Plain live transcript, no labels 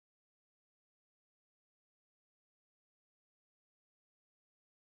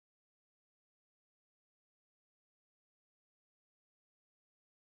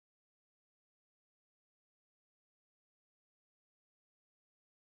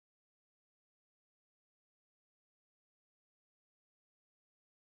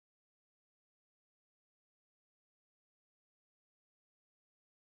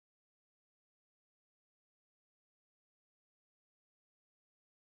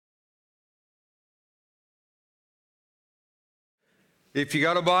If you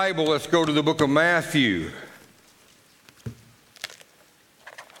got a Bible, let's go to the book of Matthew.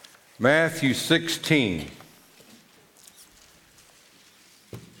 Matthew 16.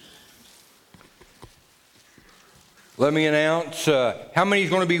 Let me announce, how many is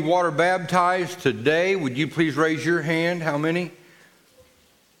going to be water baptized today? Would you please raise your hand? How many?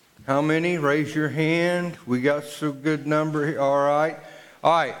 How many? Raise your hand. We got some good number here. All right.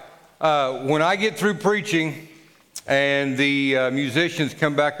 All right. When I get through preaching and the musicians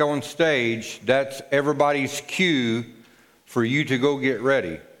come back on stage, that's everybody's cue for you to go get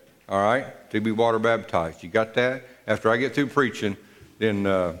ready. All right? To be water baptized. You got that? After I get through preaching, then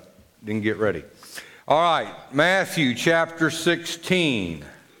get ready. All right, Matthew chapter 16.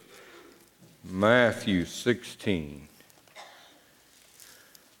 Matthew 16.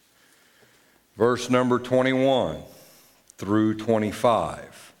 Verse number 21 through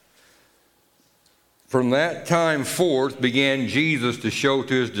 25. From that time forth began Jesus to show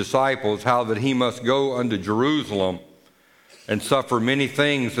to his disciples how that he must go unto Jerusalem and suffer many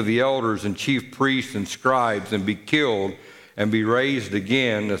things of the elders and chief priests and scribes, and be killed and be raised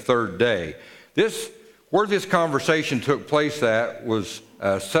again the third day. Where this conversation took place at was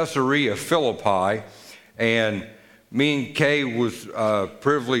Caesarea Philippi, and me and Kay was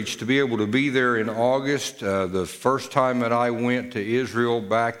privileged to be able to be there in August. The first time that I went to Israel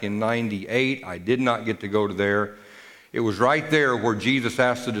back in 98, I did not get to go to there. It was right there where Jesus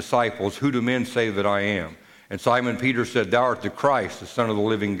asked the disciples, "Who do men say that I am?" And Simon Peter said, "Thou art the Christ, the Son of the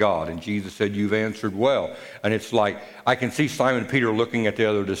living God." And Jesus said, "You've answered well." And it's like, I can see Simon Peter looking at the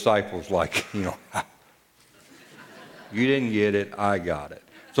other disciples like, you didn't get it, I got it.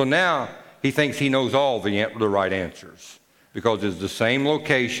 So now he thinks he knows all the right answers, because it's the same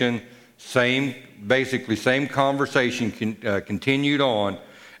location, basically same conversation continued on.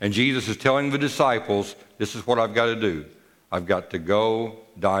 And Jesus is telling the disciples, this is what I've got to do. I've got to go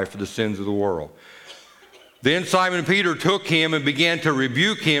die for the sins of the world. Then Simon Peter took him and began to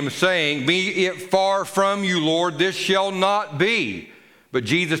rebuke him, saying, "Be it far from you, Lord, this shall not be." But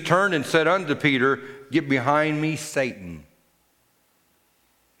Jesus turned and said unto Peter, "Get behind me, Satan."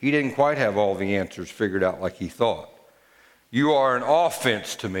 He didn't quite have all the answers figured out like he thought. "You are an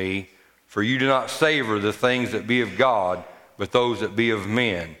offense to me, for you do not savor the things that be of God, but those that be of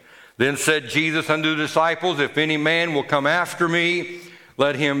men." Then said Jesus unto the disciples, "If any man will come after me,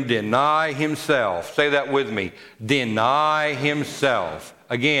 let him deny himself." Say that with me. Deny himself.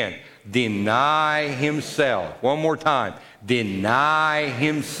 Again, deny himself. One more time. Deny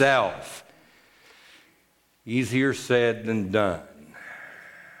himself. Easier said than done.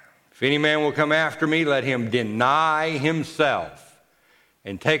 If any man will come after me, let him deny himself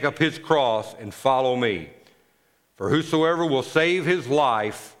and take up his cross and follow me. For whosoever will save his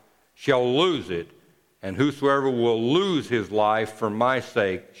life shall lose it, and whosoever will lose his life for my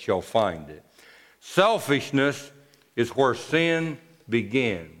sake shall find it. Selfishness is where sin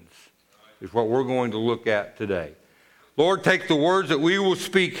begins, is what we're going to look at today. Lord, take the words that we will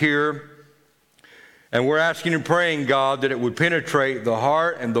speak here, and we're asking and praying, God, that it would penetrate the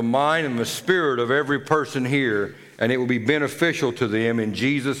heart and the mind and the spirit of every person here, and it will be beneficial to them. In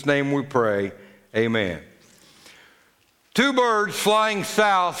Jesus' name we pray, amen. Two birds flying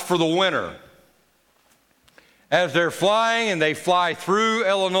south for the winter. As they're flying, and they fly through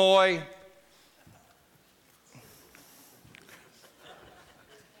Illinois,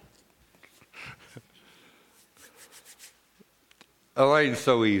 Elaine's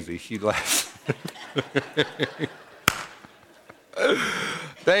so easy. She laughs.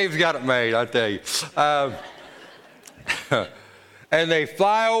 Dave's got it made, I tell you. And they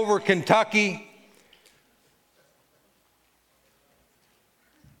fly over Kentucky.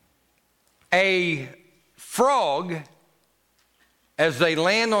 A frog, as they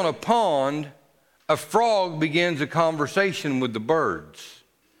land on a pond, a frog begins a conversation with the birds.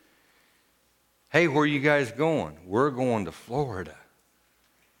 "Hey, where are you guys going?" "We're going to Florida."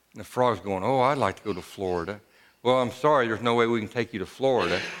 And the frog's going, "Oh, I'd like to go to Florida." "Well, I'm sorry, there's no way we can take you to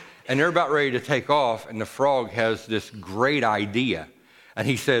Florida." And they're about ready to take off, and the frog has this great idea. And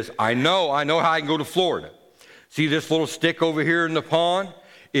he says, I know how I can go to Florida. See this little stick over here in the pond?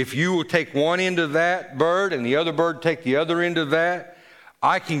 If you will take one end of that bird and the other bird take the other end of that,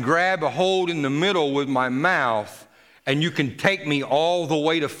 I can grab a hold in the middle with my mouth, and you can take me all the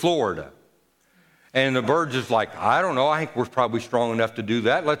way to Florida. And the bird's just like, "I don't know, I think we're probably strong enough to do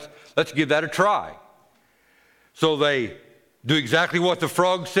that. Let's give that a try." So they do exactly what the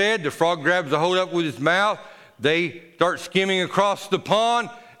frog said. The frog grabs the hold up with his mouth. They start skimming across the pond,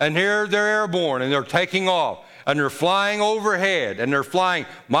 and here they're airborne, and they're taking off. And they're flying overhead, and they're flying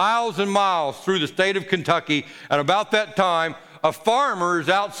miles and miles through the state of Kentucky. And about that time, a farmer is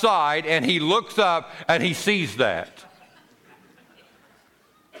outside and he looks up and he sees that.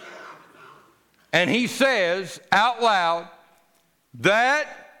 And he says out loud, "That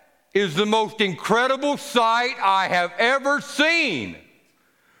is the most incredible sight I have ever seen.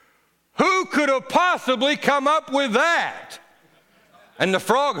 Who could have possibly come up with that?" And the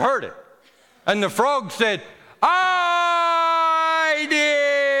frog heard it. And the frog said, "I did."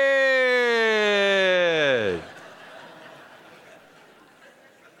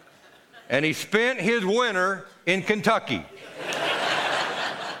 And he spent his winter in Kentucky.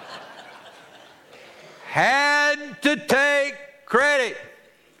 Had to take credit.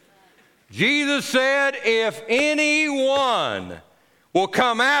 Jesus said, "If anyone will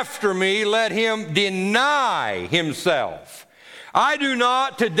come after me, let him deny himself." I do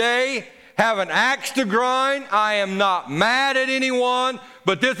not today have an axe to grind. I am not mad at anyone,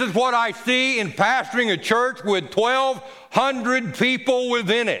 but this is what I see in pastoring a church with 1,200 people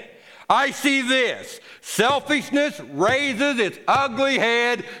within it. I see this. Selfishness raises its ugly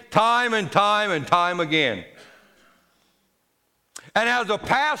head time and time and time again. And as a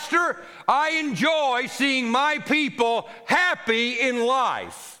pastor, I enjoy seeing my people happy in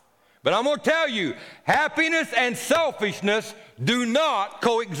life. But I'm going to tell you, happiness and selfishness do not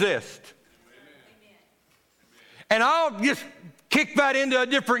coexist. And I'll just kick that into a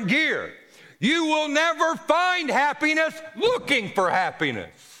different gear. You will never find happiness looking for happiness.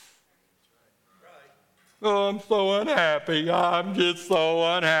 "Oh, I'm so unhappy. I'm just so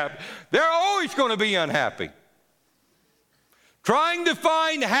unhappy." They're always going to be unhappy. Trying to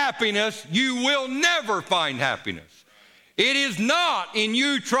find happiness, you will never find happiness. It is not in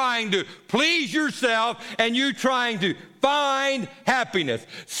you trying to please yourself and you trying to find happiness.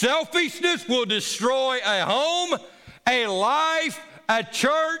 Selfishness will destroy a home, a life, a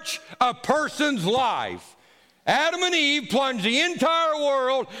church, a person's life. Adam and Eve plunged the entire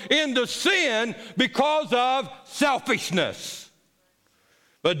world into sin because of selfishness.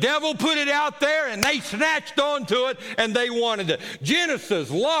 The devil put it out there and they snatched onto it and they wanted it. Genesis,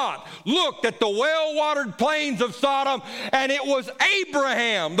 Lot looked at the well-watered plains of Sodom, and it was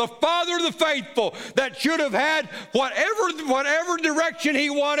Abraham, the father of the faithful, that should have had whatever direction he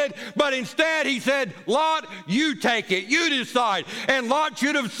wanted, but instead he said, "Lot, you take it, you decide." And Lot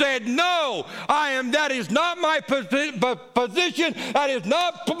should have said, "No, that is not my position, that is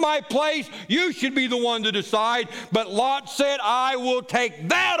not my place, you should be the one to decide." But Lot said, "I will take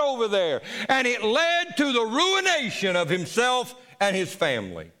that over there." And it led to the ruination of himself and his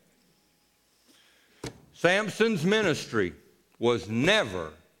family. Samson's ministry was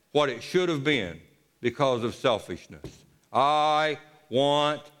never what it should have been because of selfishness. "I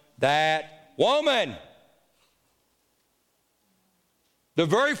want that woman." The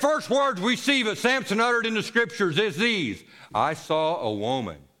very first words we see that Samson uttered in the scriptures is these: "I saw a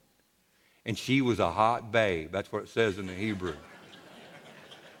woman, and she was a hot babe." That's what it says in the Hebrew.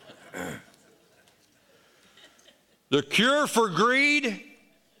 The cure for greed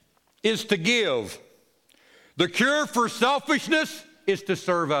is to give. The cure for selfishness is to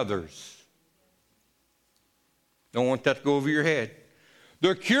serve others. Don't want that to go over your head.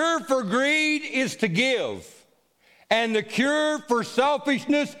 The cure for greed is to give. And the cure for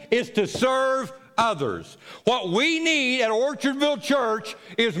selfishness is to serve others. What we need at Orchardville Church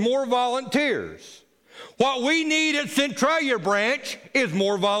is more volunteers. What we need at Centralia Branch is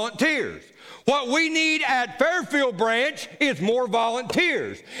more volunteers. What we need at Fairfield Branch is more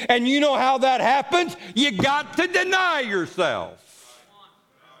volunteers. And you know how that happens? You got to deny yourself.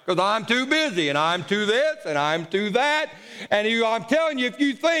 Because I'm too busy, and I'm too this, and I'm too that. And I'm telling you, if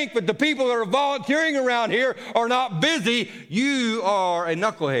you think that the people that are volunteering around here are not busy, you are a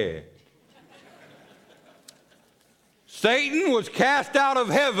knucklehead. Satan was cast out of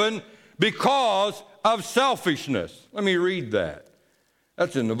heaven because of selfishness. Let me read that.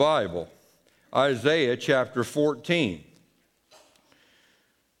 That's in the Bible. Isaiah chapter 14.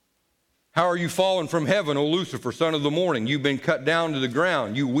 "How are you fallen from heaven, O Lucifer, son of the morning? You've been cut down to the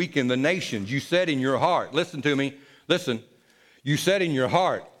ground. You weaken the nations. You said in your heart," listen to me, listen. "You said in your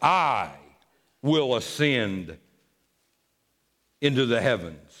heart, I will ascend into the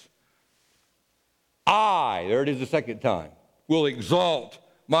heavens. I," there it is the second time, "will exalt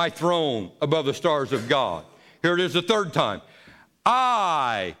my throne above the stars of God." Here it is the third time.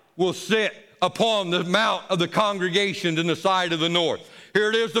 "I will sit upon the mount of the congregations in the side of the north." Here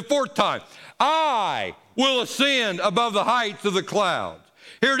it is the fourth time. "I will ascend above the heights of the clouds."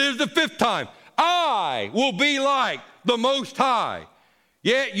 Here it is the fifth time. "I will be like the Most High."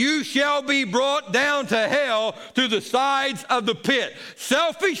 Yet you shall be brought down to hell to the sides of the pit.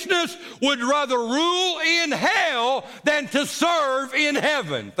 Selfishness would rather rule in hell than to serve in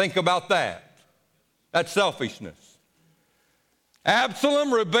heaven. Think about that. That's selfishness.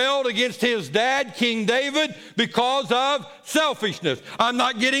 Absalom rebelled against his dad, King David, because of selfishness. I'm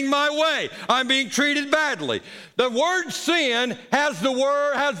not getting my way. I'm being treated badly. The word sin has the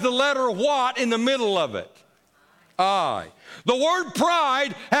letter what in the middle of it? I. The word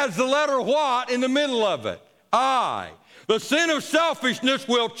pride has the letter what in the middle of it? I. The sin of selfishness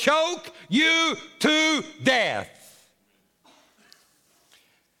will choke you to death.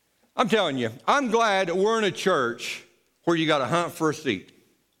 I'm telling you, I'm glad that we're in a church where you got to hunt for a seat.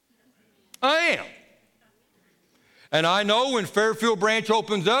 I am. And I know when Fairfield Branch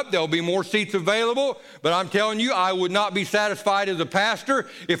opens up, there'll be more seats available. But I'm telling you, I would not be satisfied as a pastor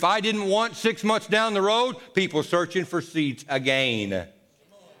if I didn't want 6 months down the road people searching for seats again.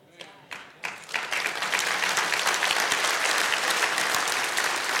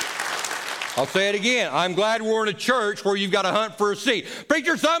 I'll say it again. I'm glad we're in a church where you've got to hunt for a seat.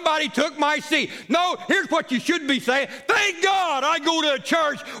 Preacher, somebody took my seat. No, here's what you should be saying. Thank God I go to a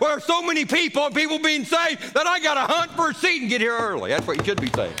church where there are so many people and people being saved that I got to hunt for a seat and get here early. That's what you should be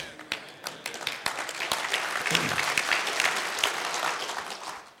saying.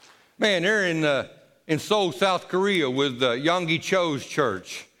 Man, they're in Seoul, South Korea with Yonggi Cho's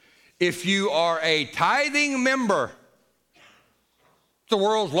church. If you are a tithing member, the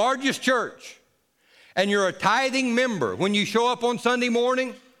world's largest church, and you're a tithing member, when you show up on Sunday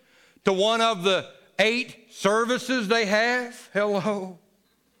morning to one of the 8 services they have, hello,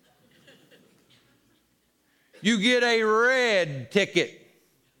 you get a red ticket,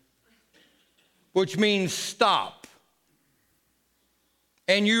 which means stop.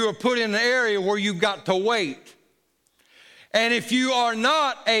 And you are put in an area where you've got to wait. And if you are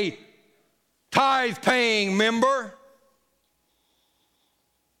not a tithe-paying member,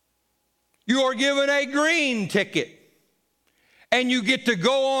 you are given a green ticket, and you get to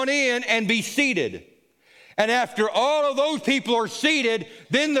go on in and be seated. And after all of those people are seated,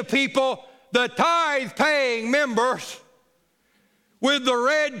 then the tithe-paying members with the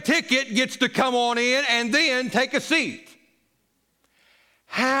red ticket gets to come on in and then take a seat.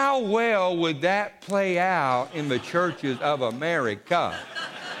 How well would that play out in the churches of America?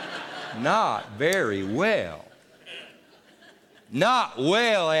 Not very well. Not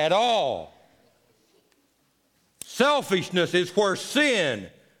well at all. Selfishness is where sin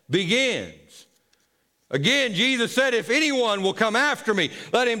begins. Again, Jesus said, if anyone will come after me,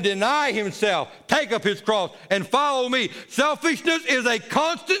 let him deny himself, take up his cross, and follow me. Selfishness is a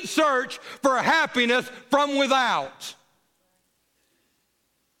constant search for happiness from without.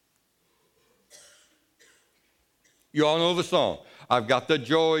 You all know the song. I've got the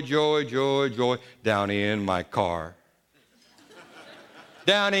joy, joy, joy, joy down in my car.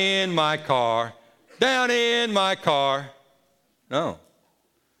 Down in my car. Down in my car. No.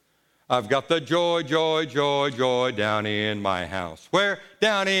 I've got the joy, joy, joy, joy down in my house. Where?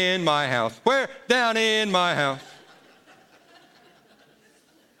 Down in my house. Where? Down in my house.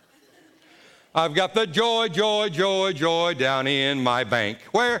 I've got the joy, joy, joy, joy down in my bank.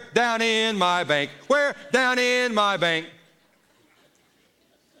 Where? Down in my bank. Where? Down in my bank.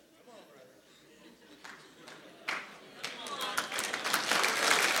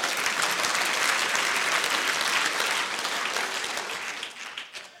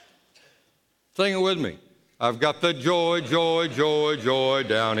 Sing it with me. I've got the joy, joy, joy, joy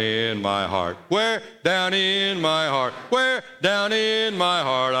down in my heart. Where? Down in my heart. Where? Down in my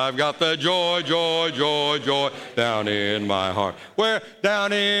heart. I've got the joy, joy, joy, joy down in my heart. Where?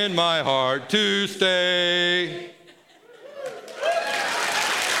 Down in my heart to stay.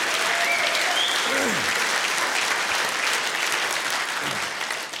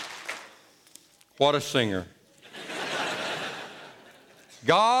 What a singer.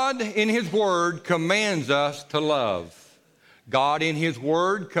 God in His Word commands us to love. God in His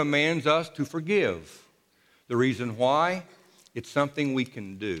Word commands us to forgive. The reason why? It's something we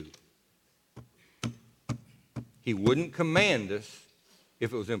can do. He wouldn't command us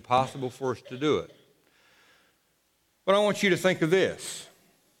if it was impossible for us to do it. But I want you to think of this.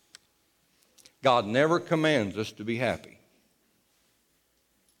 God never commands us to be happy.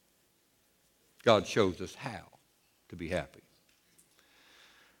 God shows us how to be happy.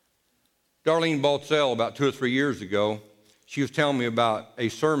 Darlene Baltzell, about 2 or 3 years ago, she was telling me about a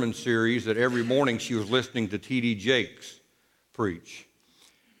sermon series that every morning she was listening to T.D. Jakes preach.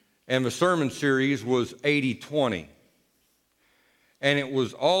 And the sermon series was 80-20. And it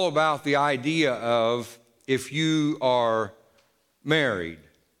was all about the idea of if you are married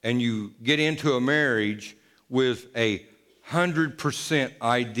and you get into a marriage with 100%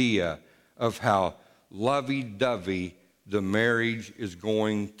 idea of how lovey-dovey the marriage is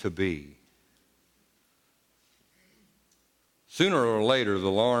going to be. Sooner or later, the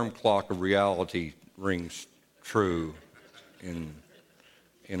alarm clock of reality rings true in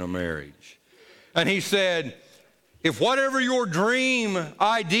a marriage. And he said, if whatever your dream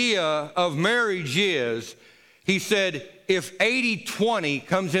idea of marriage is, he said, if 80-20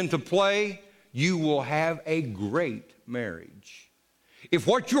 comes into play, you will have a great marriage. If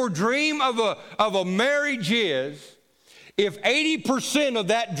what your dream of a marriage is, if 80% of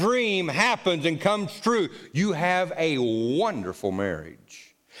that dream happens and comes true, you have a wonderful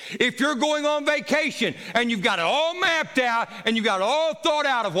marriage. If you're going on vacation and you've got it all mapped out and you've got it all thought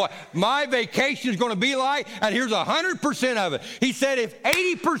out of what my vacation is going to be like, and here's 100% of it. He said if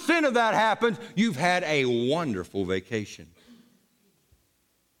 80% of that happens, you've had a wonderful vacation.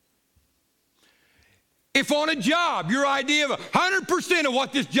 If on a job, your idea of 100% of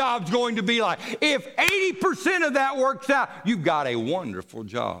what this job's going to be like, if 80% of that works out, you've got a wonderful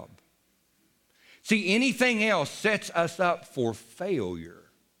job. See, anything else sets us up for failure.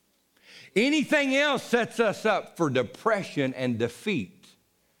 Anything else sets us up for depression and defeat.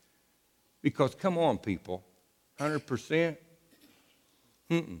 Because, come on, people, 100%?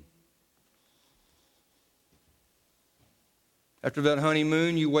 After that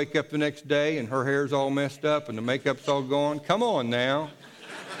honeymoon, you wake up the next day and her hair's all messed up and the makeup's all gone. Come on now.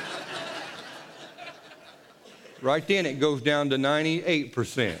 Right then it goes down to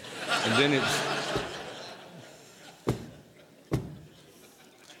 98%. And then it's...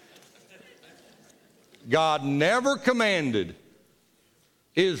 God never commanded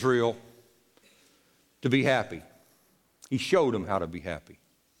Israel to be happy. He showed them how to be happy.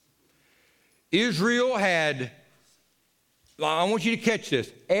 Israel had... I want you to catch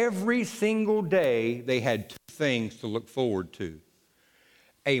this. Every single day, they had two things to look forward to: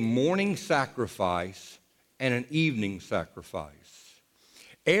 a morning sacrifice and an evening sacrifice.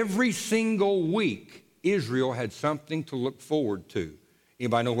 Every single week, Israel had something to look forward to.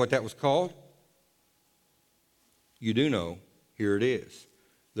 Anybody know what that was called? You do know. Here it is.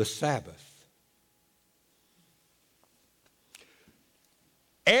 The Sabbath.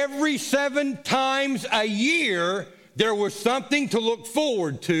 Every 7 times a year, there was something to look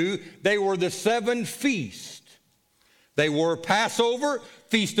forward to. They were the 7 feasts. They were Passover,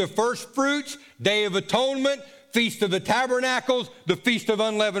 Feast of First Fruits, Day of Atonement, Feast of the Tabernacles, the Feast of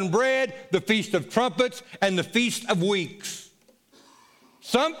Unleavened Bread, the Feast of Trumpets, and the Feast of Weeks.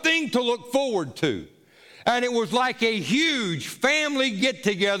 Something to look forward to. And it was like a huge family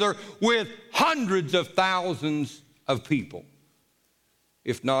get-together with hundreds of thousands of people,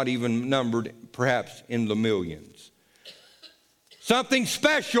 if not even numbered perhaps in the millions. Something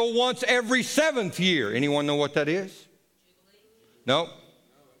special once every 7th year. Anyone know what that is? No.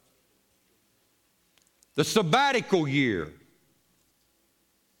 The sabbatical year.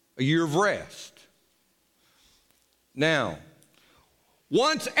 A year of rest. Now,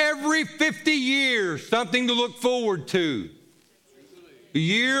 once every 50 years, something to look forward to. The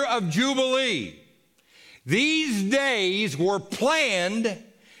year of Jubilee. These days were planned.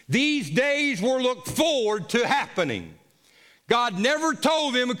 These days were looked forward to happening. God never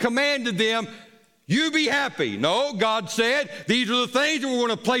told them and commanded them, you be happy. No, God said, these are the things that we're going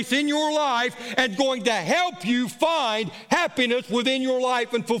to place in your life and going to help you find happiness within your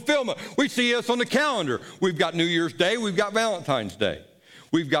life and fulfillment. We see this on the calendar. We've got New Year's Day. We've got Valentine's Day.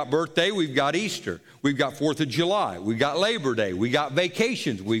 We've got birthday. We've got Easter. We've got 4th of July. We've got Labor Day. We've got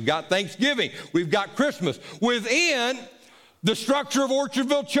vacations. We've got Thanksgiving. We've got Christmas. Within the structure of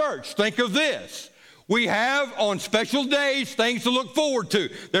Orchardville Church, think of this. We have on special days things to look forward to.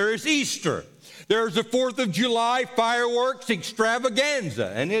 There is Easter. There's the 4th of July fireworks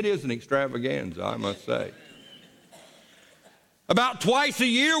extravaganza. And it is an extravaganza, I must say. About twice a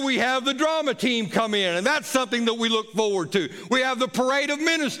year, we have the drama team come in, and that's something that we look forward to. We have the Parade of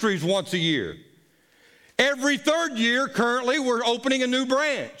Ministries once a year. Every 3rd year, currently, we're opening a new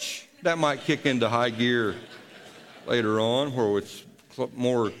branch. That might kick into high gear later on, where it's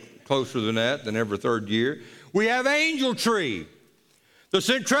more closer than that than every 3rd year. We have Angel Tree. The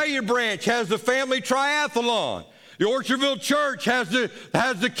Centralia branch has the family triathlon. The Orchardville Church has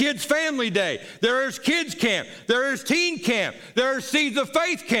the kids' family day. There is kids camp. There is teen camp. There is Seeds of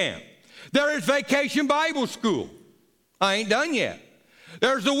Faith camp. There is Vacation Bible School. I ain't done yet.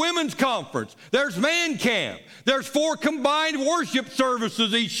 There's the women's conference. There's man camp. There's 4 combined worship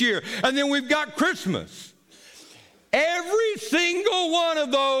services each year. And then we've got Christmas. Every single one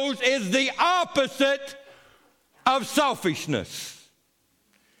of those is the opposite of selfishness.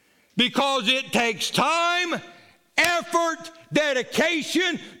 Because it takes time, effort,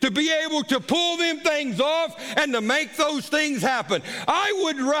 dedication to be able to pull them things off and to make those things happen. I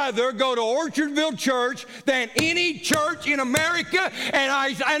would rather go to Orchardville Church than any church in America, and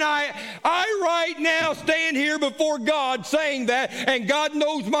I right now stand here before God saying that, and God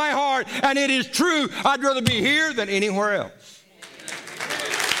knows my heart, and it is true. I'd rather be here than anywhere else.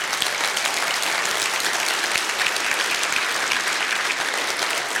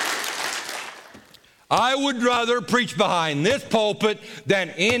 I would rather preach behind this pulpit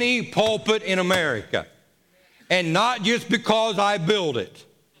than any pulpit in America. And not just because I built it.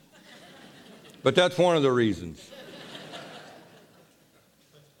 But that's one of the reasons.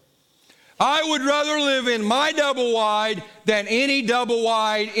 I would rather live in my double wide than any double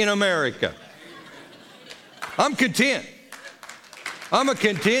wide in America. I'm content. I'm a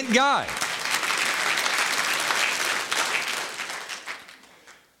content guy.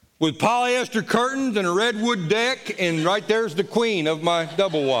 With polyester curtains and a redwood deck, and right there's the queen of my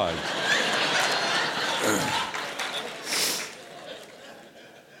double wide.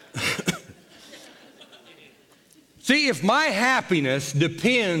 See, if my happiness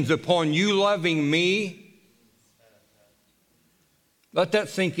depends upon you loving me, let that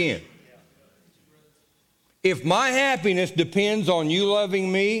sink in. If my happiness depends on you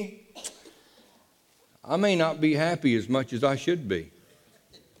loving me, I may not be happy as much as I should be.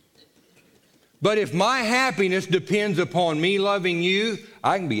 But if my happiness depends upon me loving you,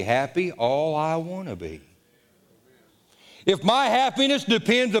 I can be happy all I want to be. If my happiness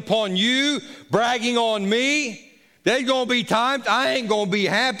depends upon you bragging on me, there's going to be times I ain't going to be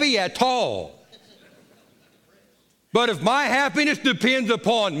happy at all. But if my happiness depends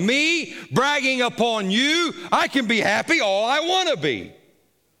upon me bragging upon you, I can be happy all I want to be.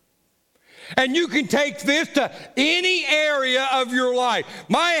 And you can take this to any area of your life.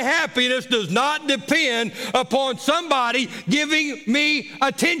 My happiness does not depend upon somebody giving me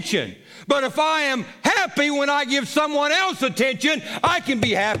attention. But if I am happy when I give someone else attention, I can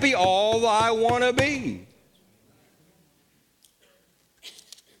be happy all I want to be.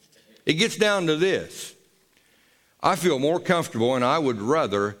 It gets down to this. I feel more comfortable and I would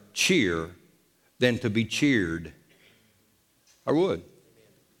rather cheer than to be cheered. I would.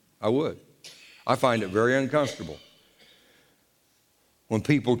 I find it very uncomfortable when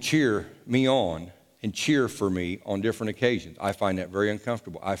people cheer me on and cheer for me on different occasions. I find that very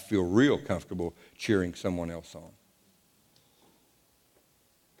uncomfortable. I feel real comfortable cheering someone else on.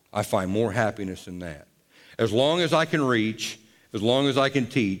 I find more happiness in that. As long as I can reach, as long as I can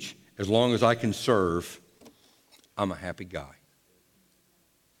teach, as long as I can serve, I'm a happy guy.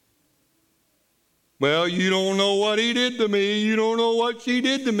 Well, you don't know what he did to me. You don't know what she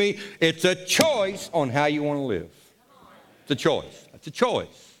did to me. It's a choice on how you want to live. It's a choice. It's a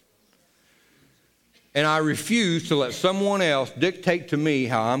choice. And I refuse to let someone else dictate to me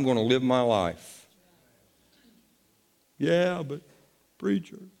how I'm going to live my life. Yeah, but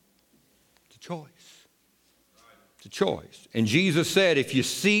preacher, it's a choice. It's a choice. And Jesus said, if you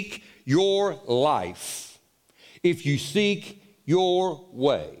seek your life, if you seek your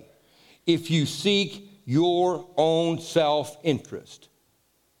way, if you seek your own self-interest,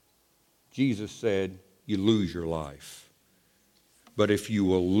 Jesus said, you lose your life. But if you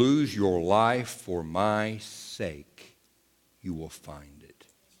will lose your life for my sake, you will find it.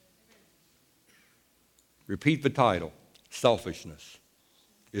 Repeat the title. Selfishness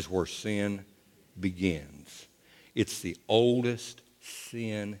is where sin begins. It's the oldest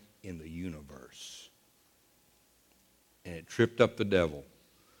sin in the universe. And it tripped up the devil.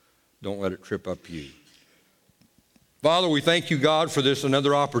 Don't let it trip up you. Father, we thank you, God, for this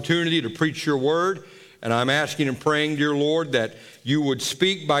another opportunity to preach your word. And I'm asking and praying, dear Lord, that you would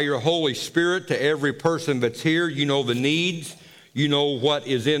speak by your Holy Spirit to every person that's here. You know the needs. You know what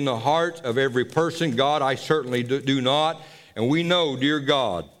is in the heart of every person. God, I certainly do not. And we know, dear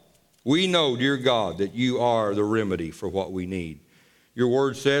God, that you are the remedy for what we need. Your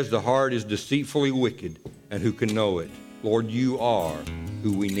word says the heart is deceitfully wicked, and who can know it? Lord, you are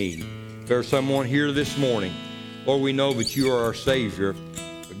who we need. If there's someone here this morning, Lord, we know that you are our Savior,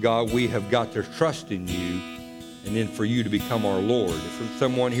 but God, we have got to trust in you and then for you to become our Lord. If there's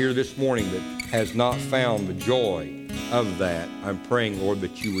someone here this morning that has not found the joy of that, I'm praying, Lord,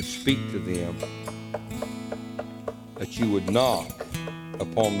 that you would speak to them, that you would knock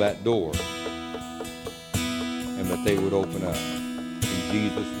upon that door, and that they would open up. In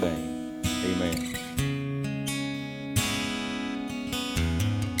Jesus' name, amen.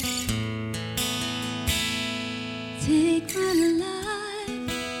 Take my life,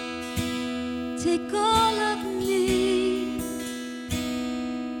 take all of me.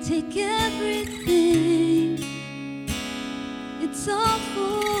 Take everything, it's all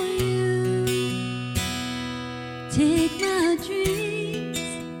for you. Take my dreams,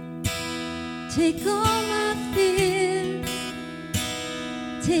 take all my fears,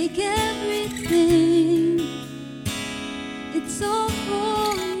 take everything, it's all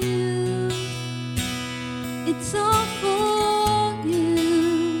for you. It's all for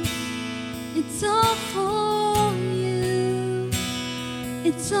you. It's all for you.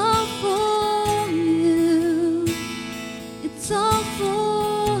 It's all for you. It's all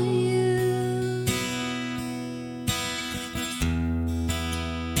for you.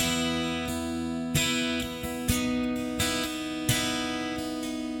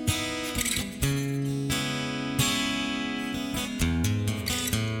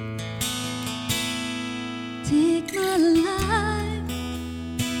 Take my life,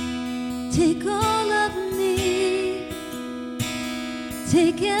 take all of me,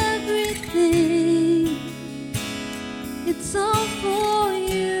 take everything, it's all for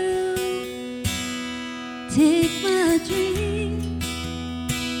you. Take my dreams,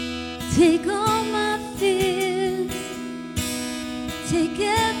 take all my fears, take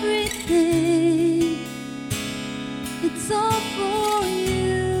everything, it's all for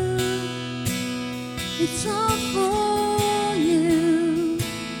you. It's all for you.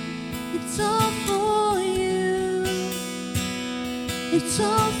 It's all for you. It's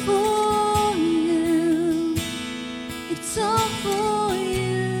all for you. It's all for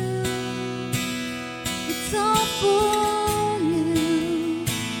you. It's all for you.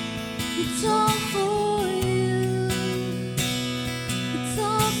 It's all for you. It's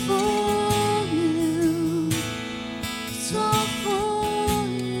all for you. It's all for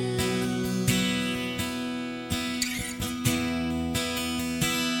you.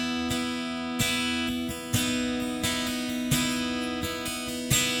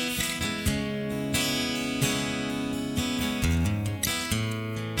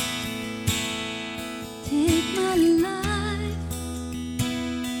 Take my life,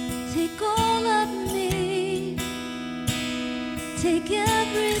 take all of me, take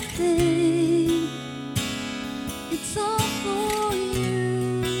everything, it's all for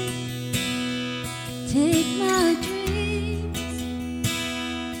you. Take my dreams,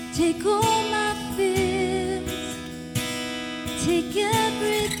 take all my fears, take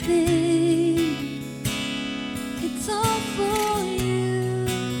everything, it's all for you.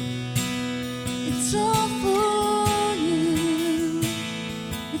 It's all for you.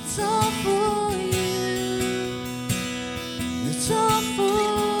 It's all for you. It's all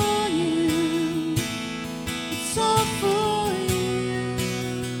for you. It's all for you.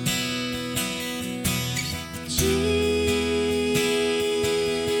 Jesus,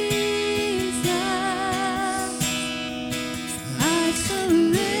 I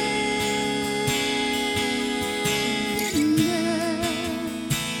surrender.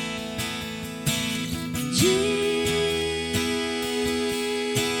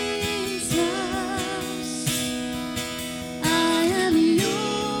 Jesus, I am yours.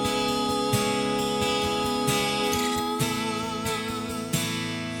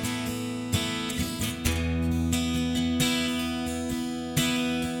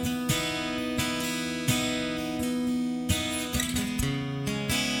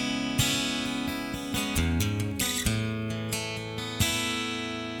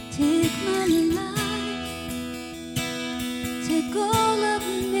 Take my life, take all of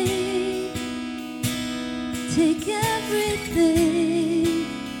me, take everything,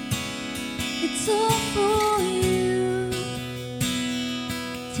 it's all for you.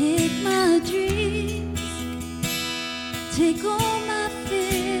 Take my dreams, take all my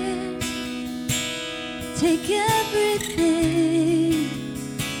fears, take everything,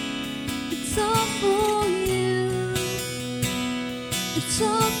 it's all for you. It's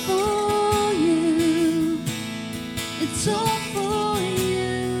all for you. It's all for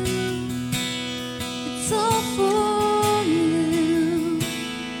you. It's all for you.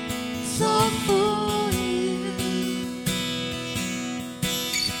 It's all for you.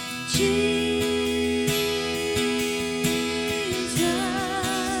 Jesus,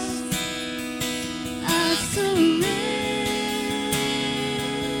 I surrender.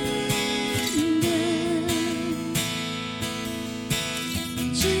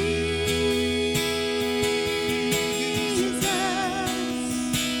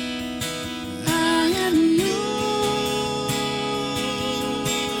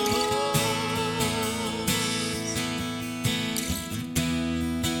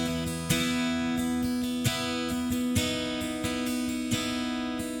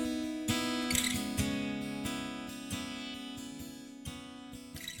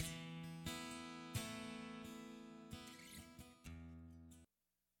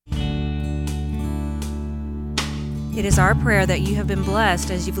 It is our prayer that you have been blessed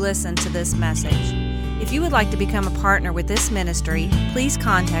as you've listened to this message. If you would like to become a partner with this ministry, please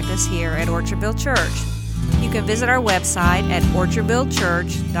contact us here at Orchardville Church. You can visit our website at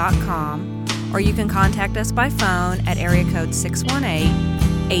orchardvillechurch.com, or you can contact us by phone at area code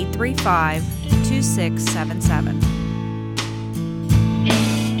 618-835-2677.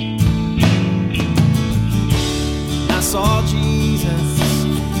 I saw Jesus